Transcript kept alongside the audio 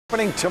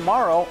Happening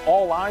tomorrow,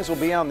 all eyes will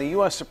be on the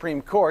U.S.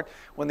 Supreme Court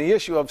when the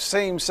issue of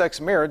same-sex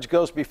marriage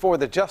goes before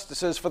the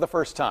justices for the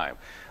first time.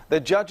 The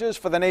judges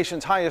for the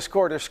nation's highest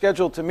court are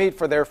scheduled to meet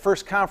for their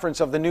first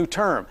conference of the new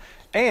term,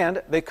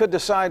 and they could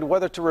decide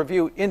whether to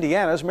review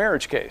Indiana's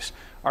marriage case.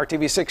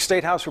 RTV6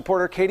 State House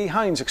reporter Katie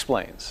Hines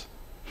explains.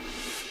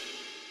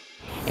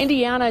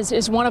 Indiana's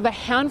is one of a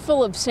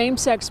handful of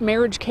same-sex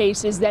marriage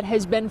cases that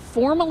has been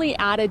formally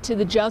added to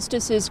the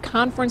justices'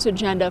 conference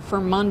agenda for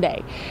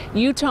Monday.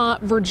 Utah,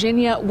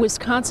 Virginia,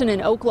 Wisconsin,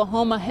 and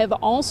Oklahoma have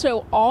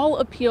also all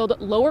appealed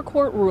lower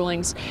court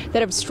rulings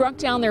that have struck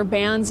down their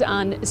bans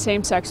on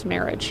same-sex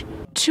marriage.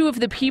 Two of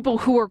the people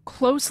who are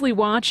closely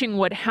watching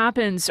what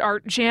happens are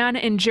Jan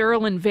and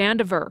Geraldine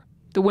Vandiver.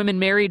 The women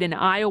married in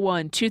Iowa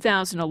in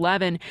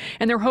 2011,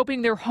 and they're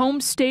hoping their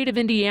home state of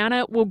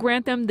Indiana will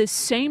grant them the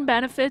same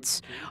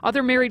benefits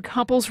other married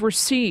couples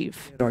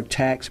receive. Or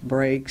tax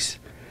breaks,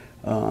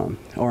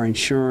 or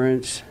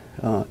insurance,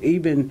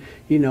 even,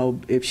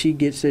 if she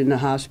gets in the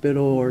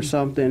hospital or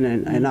something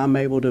and I'm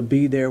able to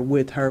be there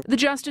with her. The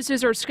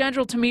justices are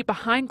scheduled to meet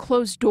behind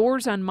closed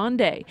doors on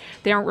Monday.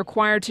 They aren't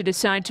required to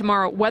decide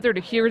tomorrow whether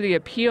to hear the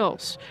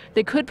appeals.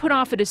 They could put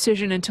off a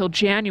decision until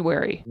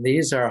January.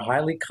 These are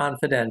highly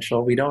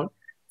confidential. We don't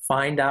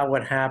find out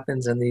what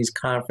happens in these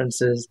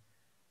conferences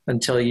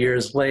until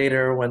years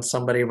later when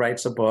somebody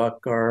writes a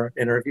book or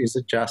interviews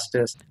a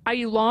justice.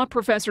 IU law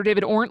professor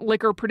David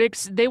Orntlicker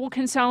predicts they will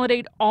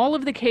consolidate all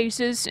of the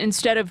cases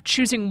instead of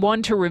choosing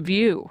one to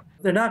review.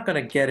 They're not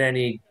going to get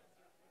any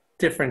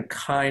different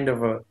kind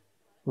of a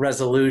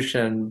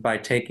resolution by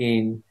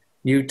taking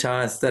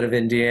Utah instead of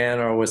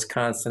Indiana or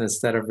Wisconsin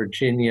instead of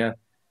Virginia.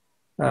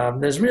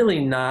 There's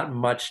really not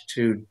much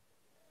to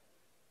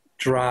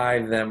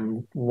drive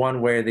them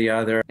one way or the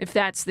other. If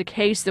that's the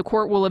case, the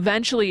court will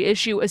eventually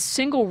issue a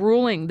single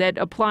ruling that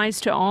applies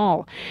to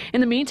all.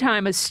 In the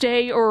meantime, a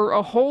stay or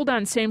a hold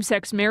on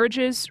same-sex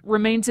marriages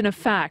remains in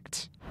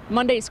effect.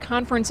 Monday's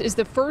conference is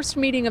the first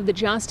meeting of the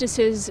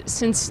justices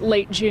since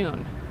late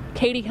June.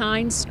 Katie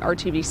Hines,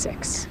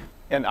 RTV6.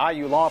 And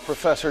IU law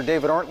professor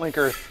David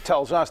Orntlicker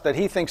tells us that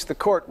he thinks the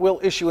court will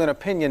issue an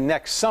opinion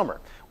next summer.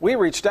 We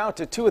reached out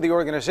to two of the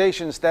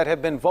organizations that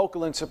have been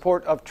vocal in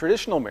support of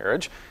traditional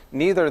marriage.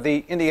 Neither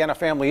the Indiana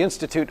Family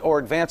Institute or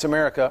Advance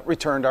America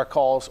returned our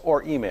calls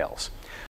or emails.